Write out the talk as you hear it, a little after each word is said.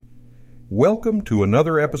Welcome to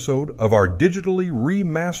another episode of our digitally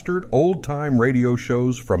remastered old-time radio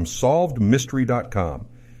shows from SolvedMystery.com.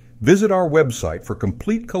 Visit our website for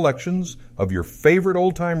complete collections of your favorite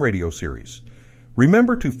old-time radio series.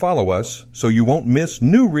 Remember to follow us so you won't miss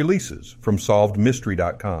new releases from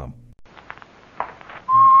SolvedMystery.com.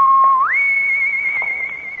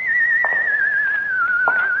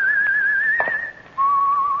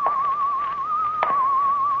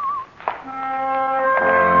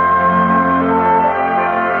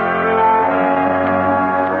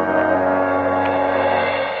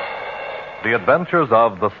 The Adventures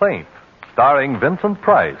of the Saint, starring Vincent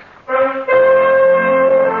Price.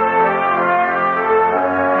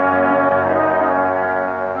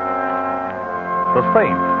 The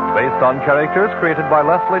Saint, based on characters created by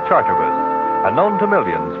Leslie Charteris and known to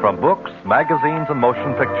millions from books, magazines, and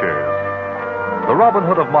motion pictures. The Robin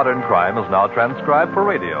Hood of modern crime is now transcribed for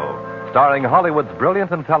radio, starring Hollywood's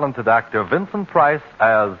brilliant and talented actor Vincent Price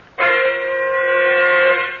as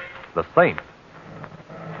the Saint.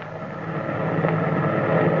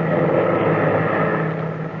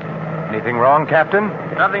 Anything wrong, Captain?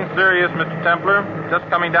 Nothing serious, Mr. Templar. Just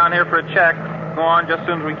coming down here for a check. Go on just as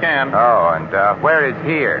soon as we can. Oh, and where is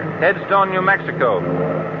here? Headstone, New Mexico.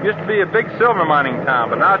 Used to be a big silver mining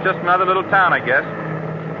town, but now it's just another little town, I guess.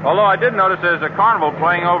 Although I did notice there's a carnival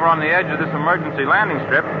playing over on the edge of this emergency landing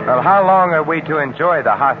strip. Well, how long are we to enjoy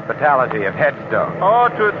the hospitality of Headstone?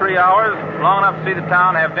 Oh, 2 or 3 hours. Long enough to see the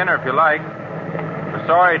town, have dinner if you like. We're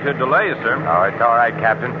sorry to delay you, sir. Oh, it's all right,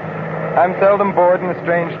 Captain. I'm seldom bored in a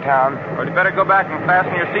strange town. Well, you better go back and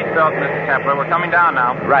fasten your seatbelt, Mr. Templar. We're coming down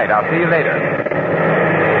now. Right, I'll see you later.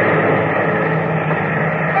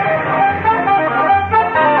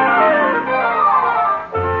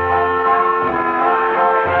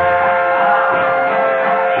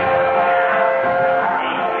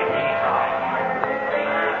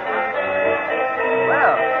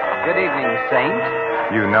 Well, good evening, Saint.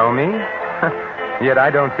 You know me? Yet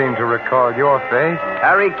I don't seem to recall your face.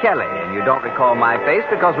 Harry Kelly, and you don't recall my face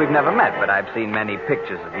because we've never met, but I've seen many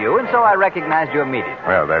pictures of you, and so I recognized you immediately.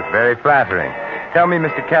 Well, that's very flattering. Tell me,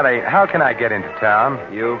 Mr. Kelly, how can I get into town?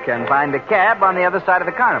 You can find a cab on the other side of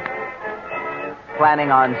the carnival.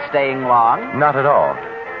 Planning on staying long? Not at all.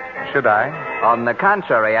 Should I? On the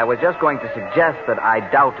contrary, I was just going to suggest that I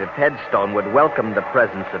doubt if Headstone would welcome the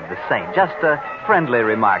presence of the saint. Just a friendly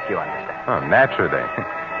remark, you understand. Oh, naturally.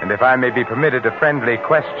 And if I may be permitted a friendly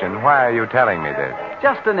question, why are you telling me this?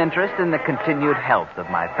 Just an interest in the continued health of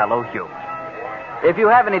my fellow humans. If you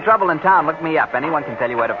have any trouble in town, look me up. Anyone can tell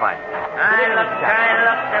you where to find me. Look,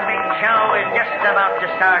 the big show is just about to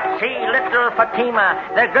start. See little Fatima,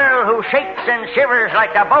 the girl who shakes and shivers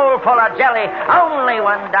like a bowl full of jelly. Only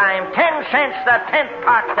 1 dime, 10 cents, the 10th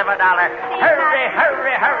part of $1. Hurry,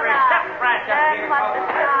 hurry, hurry. Step right up Learn here. what the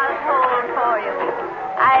stars hold for you.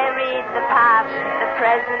 I read the past, the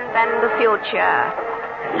present, and the future.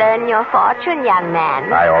 Learn your fortune, young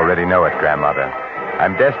man. I already know it, Grandmother.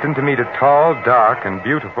 I'm destined to meet a tall, dark, and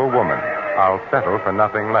beautiful woman. I'll settle for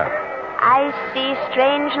nothing less. I see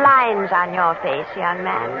strange lines on your face, young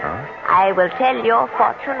man. Huh? I will tell your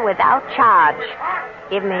fortune without charge.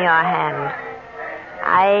 Give me your hand.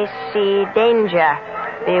 I see danger.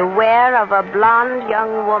 Beware of a blonde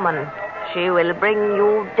young woman. She will bring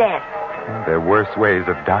you death. There are worse ways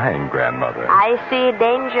of dying, Grandmother. I see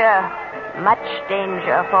danger, much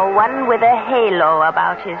danger, for one with a halo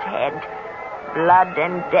about his head. Blood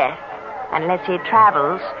and death. Unless he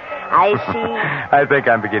travels, I see... I think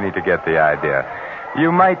I'm beginning to get the idea.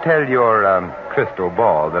 You might tell your crystal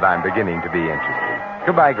ball that I'm beginning to be interested.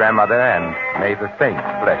 Goodbye, Grandmother, and may the saints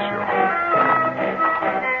bless you.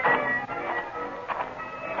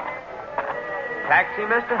 Taxi,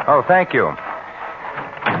 mister? Oh, thank you.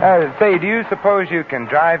 Say, do you suppose you can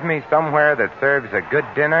drive me somewhere that serves a good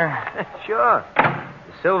dinner? Sure.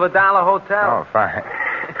 The Silver Dollar Hotel. Oh, fine.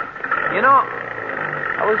 You know,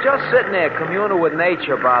 I was just sitting there communing with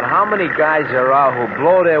nature about how many guys there are who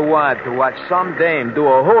blow their wad to watch some dame do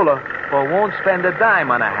a hula but won't spend a dime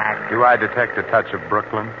on a hack. Do I detect a touch of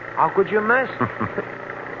Brooklyn? How could you miss?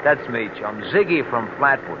 That's me, chum. Ziggy from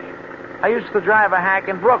Flatbush. I used to drive a hack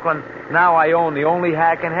in Brooklyn. Now I own the only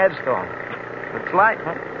hack in Headstone. It's light,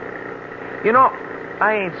 huh? You know,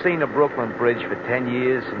 I ain't seen the Brooklyn Bridge for 10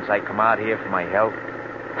 years since I come out here for my health.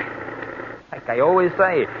 Like I always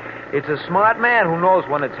say, it's a smart man who knows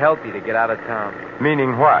when it's healthy to get out of town.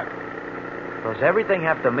 Meaning what? Does everything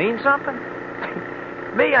have to mean something?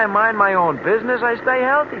 Me, I mind my own business. I stay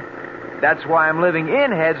healthy. That's why I'm living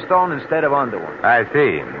in Headstone instead of under one. I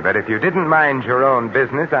see. But if you didn't mind your own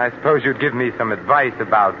business, I suppose you'd give me some advice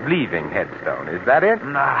about leaving Headstone. Is that it?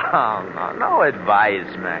 No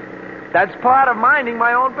advice, Mac. That's part of minding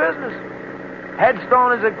my own business.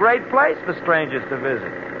 Headstone is a great place for strangers to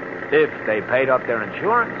visit, if they paid up their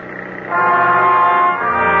insurance.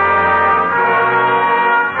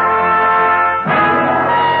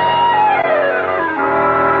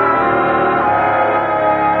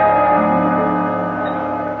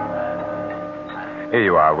 Here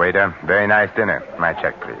you are, waiter. Very nice dinner. My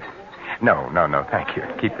check, please. No, thank you.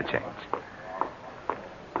 Keep the change.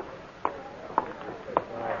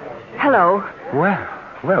 Hello.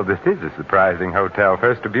 Well, this is a surprising hotel.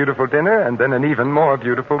 First a beautiful dinner, and then an even more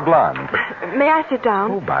beautiful blonde. May I sit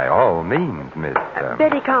down? Oh, by all means, Miss...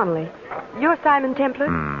 Betty Connolly. You're Simon Templar?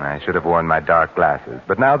 I should have worn my dark glasses.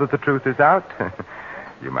 But now that the truth is out,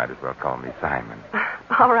 you might as well call me Simon.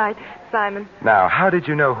 All right, Simon. Now, how did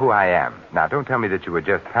you know who I am? Now, don't tell me that you were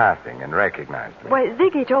just passing and recognized me. Why,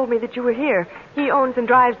 Ziggy told me that you were here. He owns and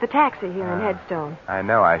drives the taxi here in Headstone. I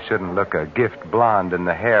know I shouldn't look a gift blonde in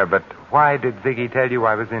the hair, but why did Ziggy tell you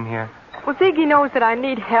I was in here? Well, Ziggy knows that I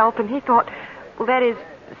need help, and he thought, well, that is,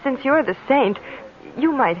 since you're the saint,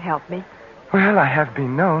 you might help me. Well, I have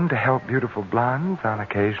been known to help beautiful blondes on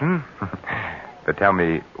occasion. But tell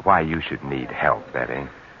me why you should need help, Betty.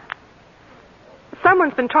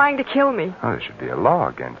 Someone's been trying to kill me. Oh, there should be a law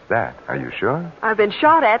against that. Are you sure? I've been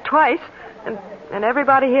shot at twice, and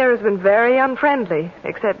everybody here has been very unfriendly,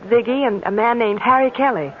 except Ziggy and a man named Harry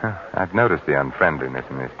Kelly. I've noticed the unfriendliness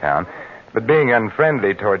in this town. But being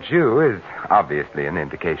unfriendly towards you is obviously an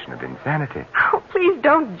indication of insanity. Oh, please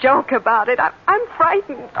don't joke about it. I'm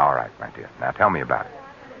frightened. All right, my dear. Now tell me about it.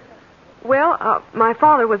 Well, my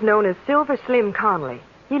father was known as Silver Slim Connolly.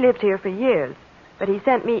 He lived here for years. But he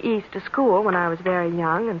sent me east to school when I was very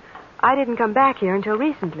young, and I didn't come back here until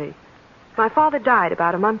recently. My father died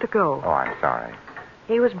about a month ago. Oh, I'm sorry.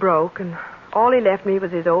 He was broke, and all he left me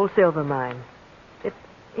was his old silver mine.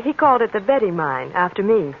 He called it the Betty Mine, after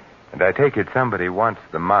me. And I take it somebody wants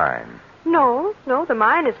the mine. No, the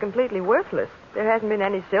mine is completely worthless. There hasn't been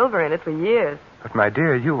any silver in it for years. But, my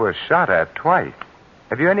dear, you were shot at twice.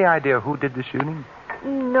 Have you any idea who did the shooting?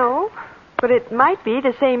 No. But it might be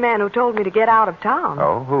the same man who told me to get out of town.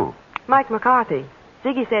 Oh, who? Mike McCarthy.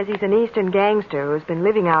 Ziggy says he's an eastern gangster who's been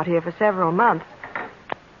living out here for several months.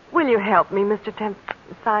 Will you help me, Mr.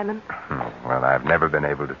 Simon? Well, I've never been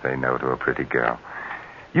able to say no to a pretty girl.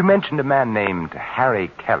 You mentioned a man named Harry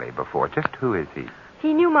Kelly before. Just who is he?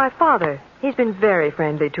 He knew my father. He's been very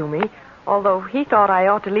friendly to me, although he thought I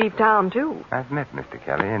ought to leave town, too. I've met Mr.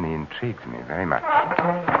 Kelly, and he intrigues me very much.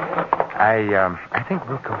 I think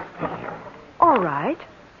we'll go see him. All right.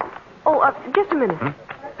 Oh, just a minute.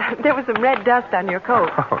 There was some red dust on your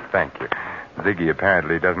coat. Oh, thank you. Ziggy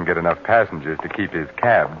apparently doesn't get enough passengers to keep his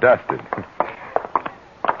cab dusted.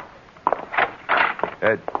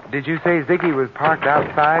 Did you say Ziggy was parked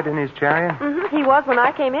outside in his chariot? Mm-hmm. He was when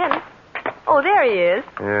I came in. Oh, there he is.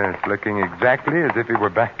 Yes, looking exactly as if he were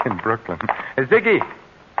back in Brooklyn. Ziggy!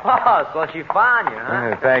 Oh, so she found you,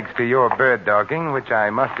 huh? Thanks to your bird dogging, which I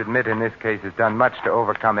must admit in this case has done much to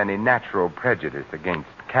overcome any natural prejudice against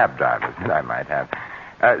cab drivers that I might have.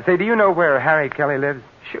 Say, do you know where Harry Kelly lives?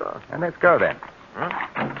 Sure. Let's go then. Huh?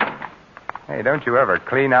 Hey, don't you ever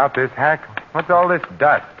clean out this hack? What's all this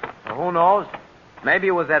dust? Well, who knows? Maybe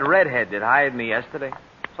it was that redhead that hired me yesterday.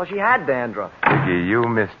 So she had dandruff. Ziggy, you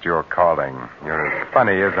missed your calling. You're as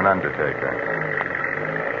funny as an undertaker.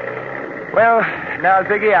 Well, now,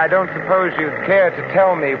 Ziggy, I don't suppose you'd care to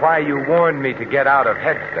tell me why you warned me to get out of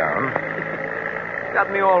Headstone. You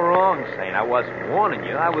got me all wrong, Saint. I wasn't warning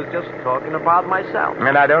you. I was just talking about myself.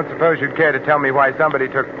 And I don't suppose you'd care to tell me why somebody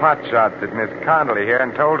took pot shots at Miss Connolly here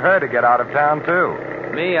and told her to get out of town, too.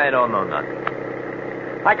 Me, I don't know nothing.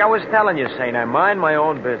 Like I was telling you, Saint, I mind my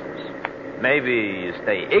own business. Maybe you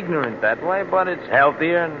stay ignorant that way, but it's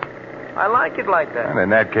healthier, and I like it like that. Well,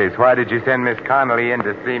 in that case, why did you send Miss Connolly in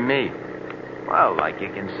to see me? Well, like you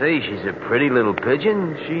can see, she's a pretty little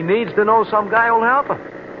pigeon. She needs to know some guy who'll help her.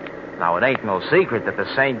 Now, it ain't no secret that the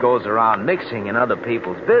saint goes around mixing in other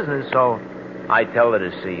people's business, so I tell her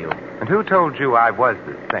to see you. And who told you I was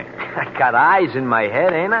the saint? I got eyes in my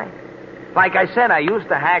head, ain't I? Like I said, I used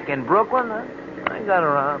to hack in Brooklyn. I got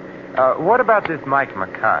around. What about this Mike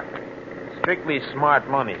McCarthy? Strictly smart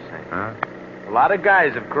money, Saint. Huh? A lot of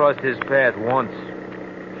guys have crossed his path once,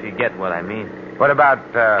 if you get what I mean. What about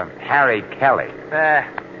Harry Kelly?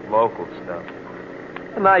 Local stuff.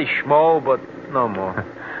 A nice schmo, but no more.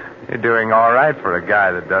 You're doing all right for a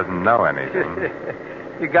guy that doesn't know anything.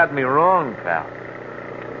 You got me wrong, pal.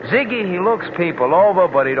 Ziggy, he looks people over,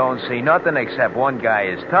 but he don't see nothing except one guy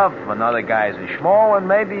is tough, another guy is a schmo, and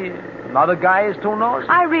maybe another guy is too nosy.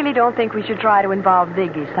 I really don't think we should try to involve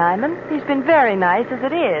Ziggy, Simon. He's been very nice as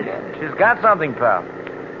it is. Yeah, she's got something, pal.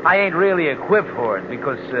 I ain't really equipped for it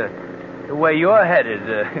because the way you're headed,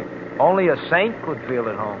 only a saint could feel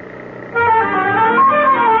at home.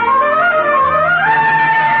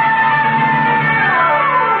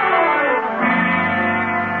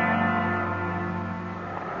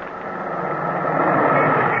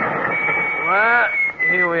 Well,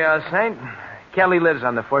 here we are, Saint. Kelly lives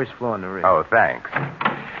on the first floor in the rear. Oh, thanks.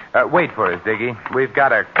 Wait for us, Ziggy. We've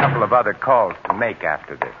got a couple of other calls to make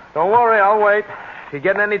after this. Don't worry, I'll wait. If you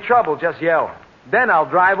get in any trouble, just yell. Then I'll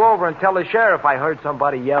drive over and tell the sheriff I heard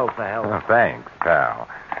somebody yell for help. Oh, thanks, pal.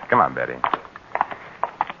 Come on, Betty.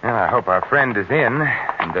 Well, I hope our friend is in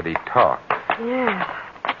and that he talks. Yeah.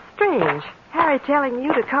 Strange. Harry telling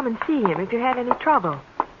you to come and see him if you had any trouble.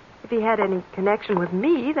 If he had any connection with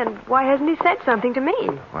me, then why hasn't he said something to me?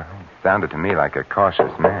 Well, he sounded to me like a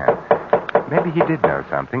cautious man. Maybe he did know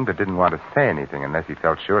something, but didn't want to say anything unless he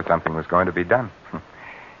felt sure something was going to be done.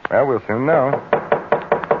 Well, we'll soon know.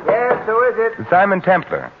 Yes, who is it? Simon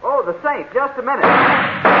Templar. Oh, the Saint. Just a minute.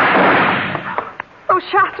 Those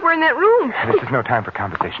shots were in that room. This is no time for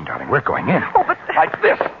conversation, darling. We're going in. Oh, but... Like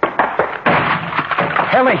this.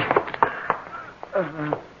 Kelly.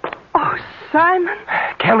 Oh, Simon.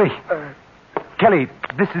 Kelly. Kelly,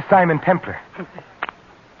 this is Simon Templar.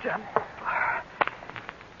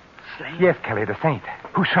 Saint? Yes, Kelly, the Saint.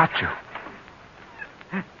 Who shot you?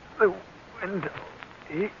 The window.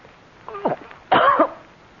 He...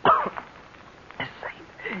 Saint.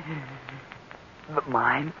 The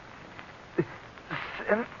mine.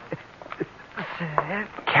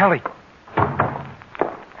 Kelly.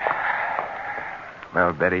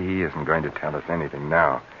 Well, Betty, he isn't going to tell us anything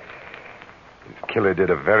now. His killer did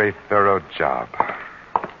a very thorough job.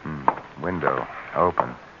 Window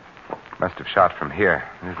open. Must have shot from here.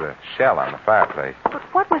 There's a shell on the fireplace. But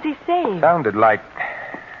what was he saying? Sounded like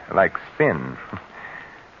sin.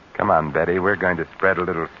 Come on, Betty. We're going to spread a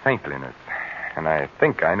little saintliness. And I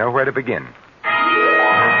think I know where to begin.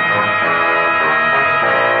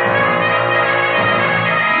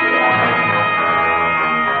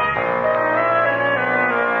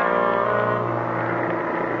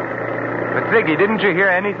 But, Ziggy, didn't you hear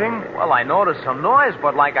anything? Well, I noticed some noise,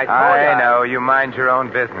 but like I told you... I know. You mind your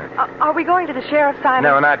own business. Are we going to the sheriff, Simon?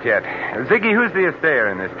 No, not yet. Ziggy, who's the astayer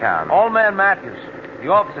in this town? Old man Matthews. The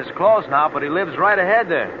office is closed now, but he lives right ahead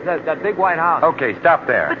there. That big white house. Okay, stop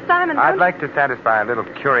there. But, Simon, I'd like to satisfy a little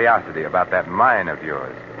curiosity about that mine of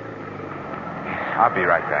yours. I'll be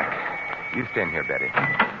right back. You stay in here, Betty.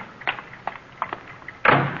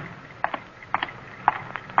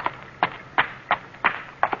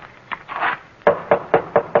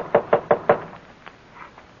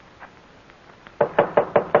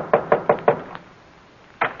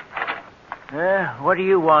 What do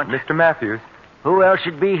you want? Mr. Matthews. Who else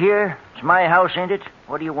should be here? It's my house, ain't it?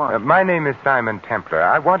 What do you want? My name is Simon Templar.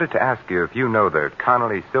 I wanted to ask you if you know the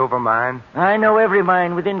Connolly Silver Mine. I know every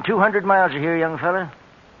mine within 200 miles of here, young fella.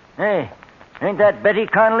 Hey, ain't that Betty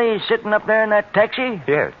Connolly sitting up there in that taxi?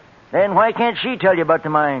 Yes. Then why can't she tell you about the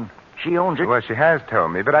mine? She owns it. Well, she has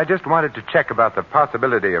told me, but I just wanted to check about the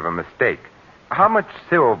possibility of a mistake. How much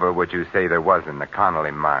silver would you say there was in the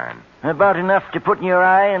Connolly mine? About enough to put in your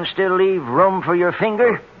eye and still leave room for your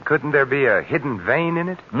finger? Couldn't there be a hidden vein in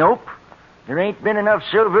it? Nope. There ain't been enough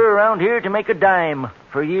silver around here to make a dime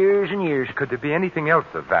for years and years. Could there be anything else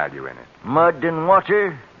of value in it? Mud and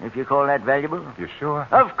water, if you call that valuable. You sure?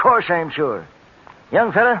 Of course I'm sure.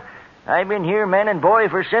 Young fella, I've been here man and boy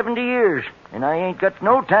for 70 years, and I ain't got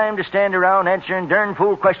no time to stand around answering darn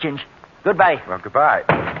fool questions. Goodbye. Well, goodbye.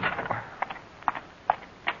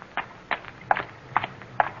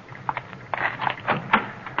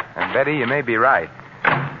 And Betty, you may be right.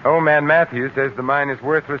 Old man Matthews says the mine is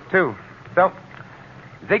worthless, too. So,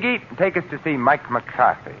 Ziggy, take us to see Mike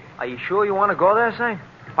McCarthy. Are you sure you want to go there, Saint?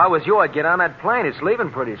 If I was you, I'd get on that plane. It's leaving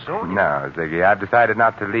pretty soon. No, Ziggy, I've decided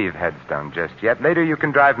not to leave Headstone just yet. Later you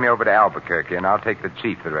can drive me over to Albuquerque, and I'll take the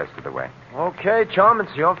chief the rest of the way. Okay, chum,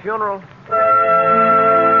 it's your funeral.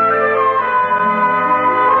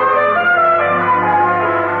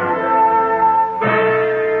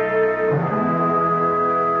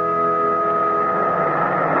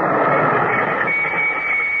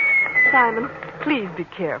 Simon, please be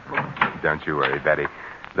careful. Don't you worry, Betty.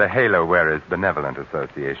 The Halo Wearers Benevolent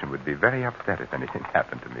Association would be very upset if anything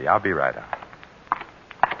happened to me. I'll be right out.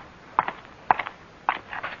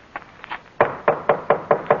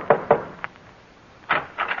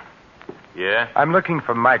 Yeah? I'm looking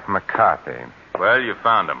for Mike McCarthy. Well, you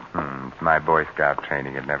found him. It's my Boy Scout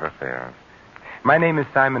training. It never fails. My name is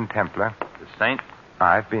Simon Templar. The Saint?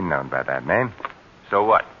 I've been known by that name. So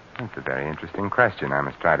what? That's a very interesting question. I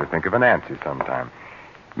must try to think of an answer sometime.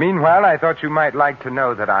 Meanwhile, I thought you might like to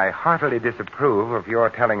know that I heartily disapprove of your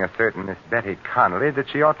telling a certain Miss Betty Connolly that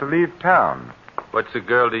she ought to leave town. What's a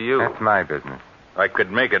girl to you? That's my business. I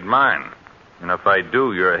could make it mine. And if I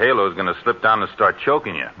do, your halo's going to slip down and start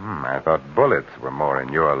choking you. I thought bullets were more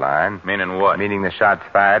in your line. Meaning what? Meaning the shots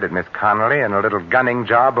fired at Miss Connolly and a little gunning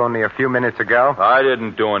job only a few minutes ago. I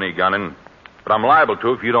didn't do any gunning. But I'm liable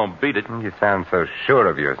to if you don't beat it. You sound so sure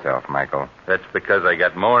of yourself, Michael. That's because I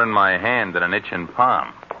got more in my hand than an itching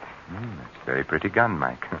palm. That's a very pretty gun,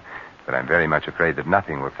 Mike. But I'm very much afraid that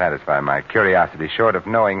nothing will satisfy my curiosity short of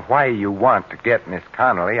knowing why you want to get Miss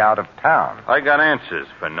Connolly out of town. I got answers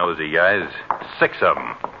for nosy guys. 6 of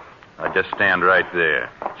them. Now just stand right there.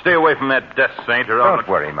 Stay away from that desk, Saint, or I'll... Don't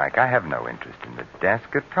worry, Mike. I have no interest in the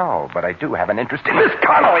desk at all. But I do have an interest in Miss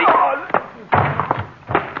Connolly.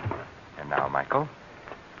 And now, Michael,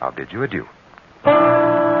 I'll bid you adieu.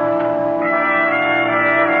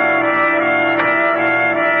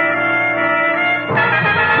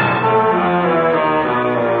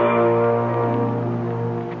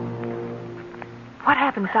 What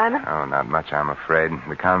happened, Simon? Oh, not much, I'm afraid.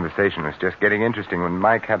 The conversation was just getting interesting when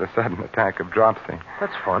Mike had a sudden attack of dropsy.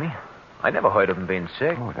 That's funny. I never heard of him being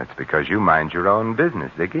sick. Oh, that's because you mind your own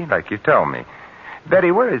business, Ziggy, like you told me.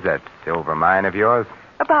 Betty, where is that silver mine of yours?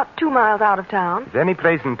 About 2 miles out of town. Is there any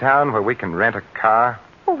place in town where we can rent a car?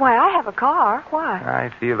 Oh, why, I have a car. Why?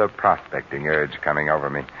 I feel a prospecting urge coming over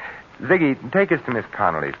me. Ziggy, take us to Miss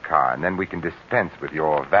Connolly's car, and then we can dispense with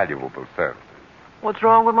your valuable service. What's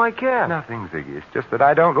wrong with my car? Nothing, Ziggy. It's just that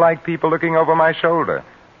I don't like people looking over my shoulder,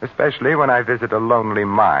 especially when I visit a lonely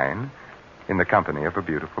mine in the company of a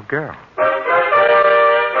beautiful girl.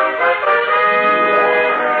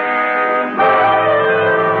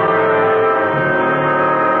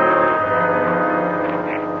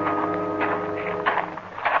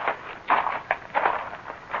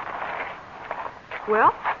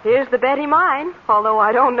 Well, here's the Betty mine, although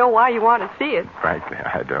I don't know why you want to see it. Frankly,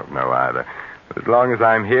 I don't know either. But as long as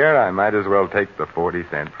I'm here, I might as well take the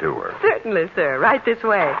 40-cent tour. Certainly, sir. Right this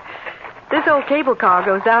way. This old cable car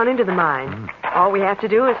goes down into the mine. All we have to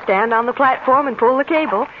do is stand on the platform and pull the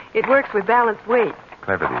cable. It works with balanced weight.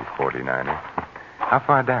 Clever, these 49ers. How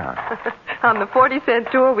far down? On the 40-cent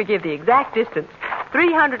tour, we give the exact distance.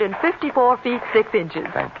 354 feet, 6 inches.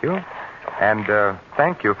 Thank you. And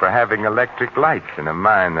thank you for having electric lights in a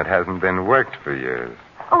mine that hasn't been worked for years.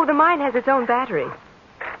 Oh, the mine has its own battery.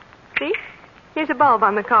 See? Here's a bulb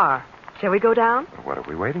on the car. Shall we go down? What are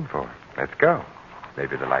we waiting for? Let's go.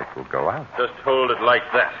 Maybe the lights will go out. Just hold it like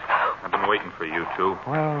that. I've been waiting for you two.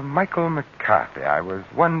 Well, Michael McCarthy, I was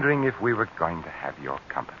wondering if we were going to have your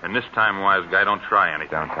company. And this time, wise guy, don't try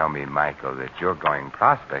anything. Don't tell me, Michael, that you're going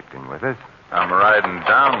prospecting with us. I'm riding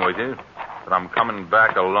down with you, but I'm coming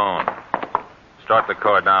back alone. Start the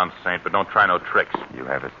car down, Saint, but don't try no tricks. You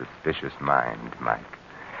have a suspicious mind, Mike.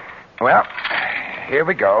 Well, here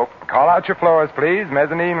we go. Call out your floors, please.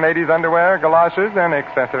 Mezzanine, ladies' underwear, galoshes, and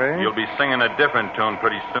accessories. You'll be singing a different tune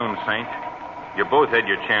pretty soon, Saint. You both had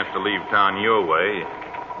your chance to leave town your way.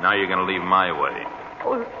 Now you're going to leave my way.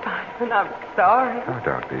 Oh, Simon, I'm sorry. Oh,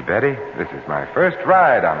 don't be, Betty. This is my first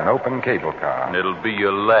ride on an open cable car. And it'll be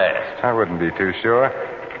your last. I wouldn't be too sure.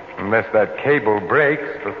 Unless that cable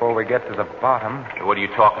breaks before we get to the bottom. What are you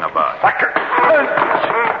talking about? Sucker!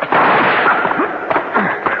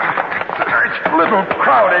 It's a little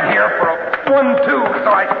crowded here for a 1-2, so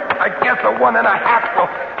I guess a 1.5 will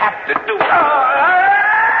have to do.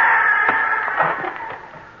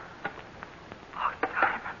 Oh,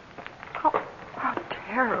 Simon. How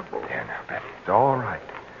terrible. There now, Betty. It's all right.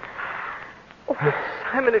 Oh, but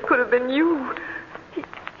Simon, it could have been you.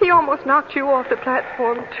 He almost knocked you off the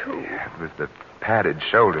platform, too. It was the padded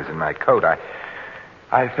shoulders in my coat. I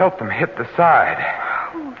felt them hit the side.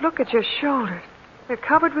 Oh, look at your shoulders. They're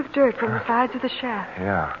covered with dirt from the sides of the shaft.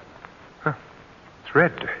 Yeah. Huh. It's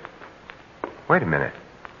red dirt. Wait a minute.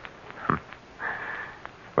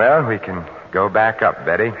 Well, we can go back up,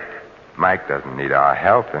 Betty. Mike doesn't need our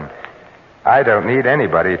help, and I don't need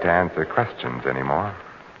anybody to answer questions anymore.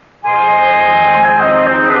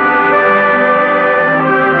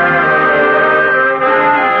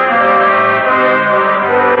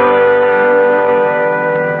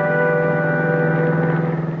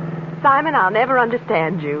 Simon, I'll never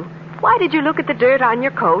understand you. Why did you look at the dirt on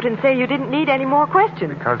your coat and say you didn't need any more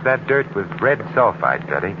questions? Because that dirt was red sulfide,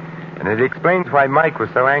 Betty. And it explains why Mike was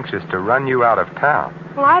so anxious to run you out of town.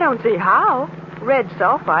 Well, I don't see how. Red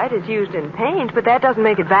sulfide is used in paint, but that doesn't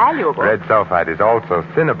make it valuable. Red sulfide is also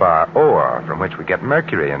cinnabar ore, from which we get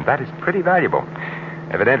mercury, and that is pretty valuable.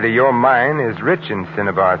 Evidently, your mine is rich in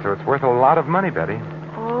cinnabar, so it's worth a lot of money, Betty.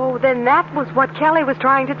 Oh, then that was what Kelly was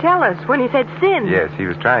trying to tell us when he said sin. Yes, he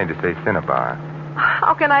was trying to say Cinnabar.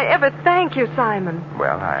 How can I ever thank you, Simon?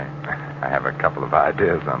 Well, I have a couple of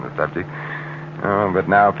ideas on the subject. Oh, but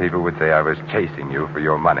now people would say I was chasing you for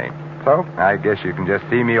your money. So I guess you can just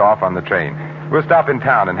see me off on the train. We'll stop in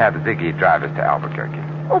town and have Ziggy drive us to Albuquerque.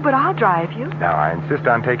 Oh, but I'll drive you. Now, I insist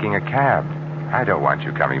on taking a cab. I don't want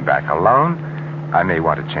you coming back alone. I may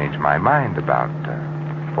want to change my mind about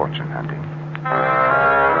fortune hunting.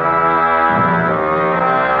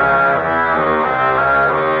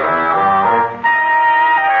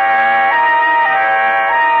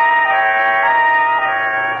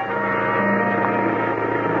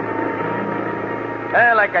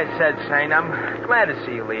 Like I said, Saint, I'm glad to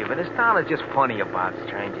see you leaving. This town is just funny about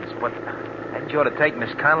strangers. But you ought to take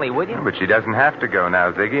Miss Conley with you. But she doesn't have to go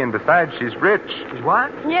now, Ziggy, and besides, she's rich. She's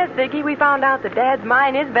what? Yes, Ziggy, we found out that Dad's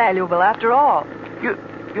mine is valuable after all.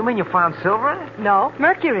 You mean you found silver in it? No,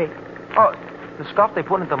 mercury. Oh, the stuff they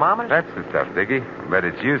put in thermometers? That's the stuff, Ziggy. But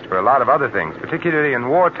it's used for a lot of other things, particularly in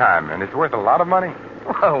wartime, and it's worth a lot of money.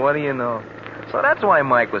 Well, what do you know? So that's why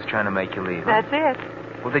Mike was trying to make you leave. Huh? That's it.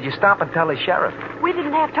 Well, did you stop and tell the sheriff? We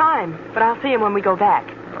didn't have time, but I'll see him when we go back.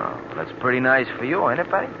 Oh, well, that's pretty nice for you, ain't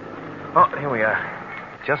it, Betty? Oh, here we are.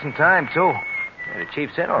 Just in time, too. The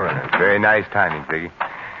chief's in already. Very nice timing, Ziggy.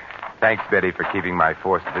 Thanks, Betty, for keeping my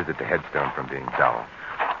forced visit to Headstone from being dull.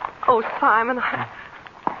 Oh, Simon,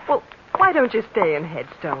 well, why don't you stay in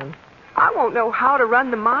Headstone? I won't know how to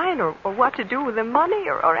run the mine or what to do with the money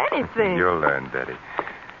or anything. You'll learn, Betty.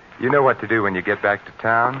 You know what to do when you get back to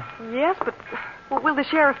town? Yes, but will the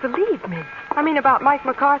sheriff believe me? I mean, about Mike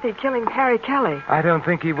McCarthy killing Harry Kelly. I don't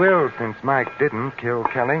think he will, since Mike didn't kill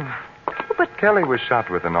Kelly. But Kelly was shot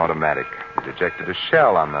with an automatic. It ejected a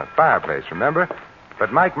shell on the fireplace, remember?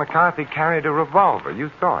 But Mike McCarthy carried a revolver.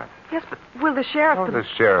 You saw it. Yes, but will the sheriff... Oh, the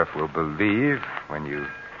sheriff will believe when you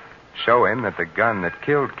show him that the gun that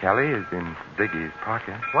killed Kelly is in Ziggy's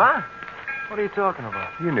pocket. What? What are you talking about?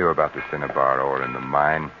 You knew about the Cinnabar ore in the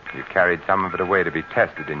mine. You carried some of it away to be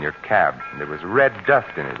tested in your cab. And there was red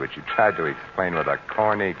dust in it, which you tried to explain with a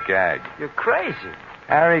corny gag. You're crazy.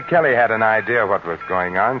 Harry Kelly had an idea what was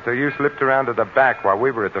going on, so you slipped around to the back while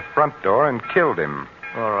we were at the front door and killed him.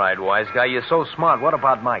 All right, wise guy, you're so smart. What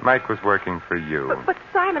about Mike? Mike was working for you. But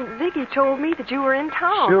Simon, Ziggy told me that you were in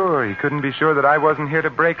town. Sure, he couldn't be sure that I wasn't here to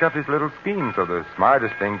break up his little scheme, so the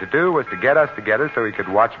smartest thing to do was to get us together so he could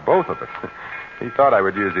watch both of us. He thought I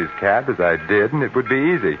would use his cab, as I did, and it would be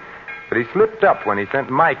easy. But he slipped up when he sent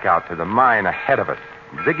Mike out to the mine ahead of us.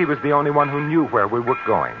 Ziggy was the only one who knew where we were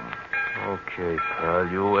going. Okay, pal,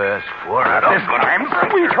 you asked for it. This time,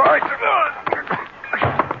 sweetheart.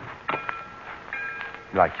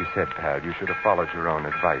 Like you said, pal, you should have followed your own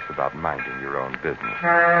advice about minding your own business.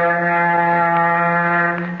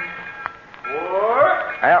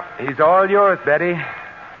 Well, he's all yours, Betty.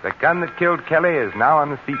 The gun that killed Kelly is now on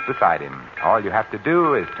the seat beside him. All you have to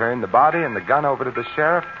do is turn the body and the gun over to the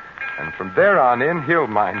sheriff, and from there on in, he'll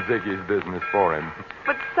mind Ziggy's business for him.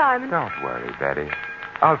 But, Simon... Don't worry, Betty.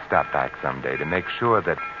 I'll stop back someday to make sure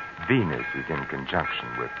that Venus is in conjunction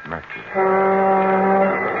with Mercury.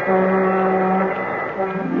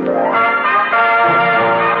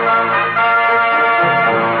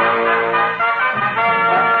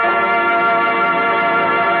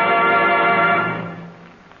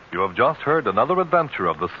 You have just heard another adventure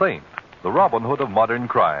of the Saint, the Robin Hood of modern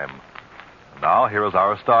crime. Now, here is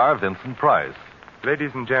our star, Vincent Price.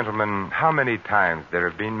 Ladies and gentlemen, how many times there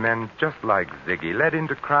have been men just like Ziggy, led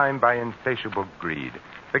into crime by insatiable greed,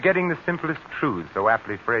 forgetting the simplest truths so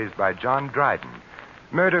aptly phrased by John Dryden.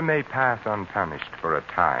 Murder may pass unpunished for a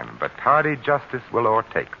time, but tardy justice will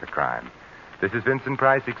o'ertake the crime. This is Vincent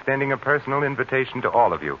Price extending a personal invitation to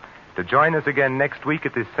all of you to join us again next week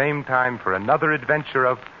at this same time for another adventure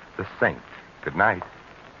of the Saint. Good night.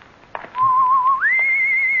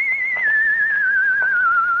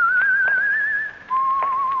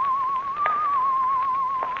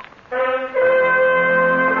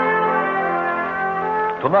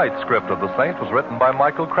 Tonight's script of The Saint was written by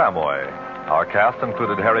Michael Cramoy. Our cast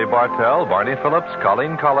included Harry Bartell, Barney Phillips,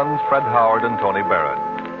 Colleen Collins, Fred Howard, and Tony Barrett.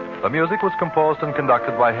 The music was composed and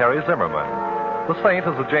conducted by Harry Zimmerman. The Saint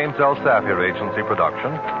is a James L. Safier Agency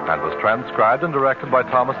production and was transcribed and directed by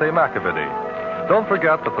Thomas A. McAvity. Don't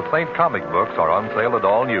forget that the Saint comic books are on sale at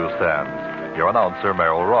all newsstands. Your announcer,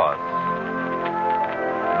 Merrill Ross.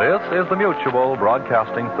 This is the Mutual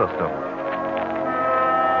Broadcasting System.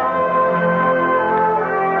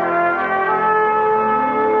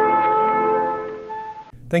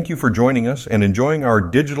 Thank you for joining us and enjoying our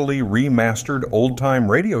digitally remastered old-time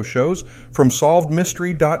radio shows from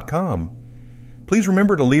SolvedMystery.com. Please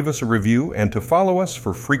remember to leave us a review and to follow us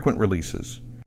for frequent releases.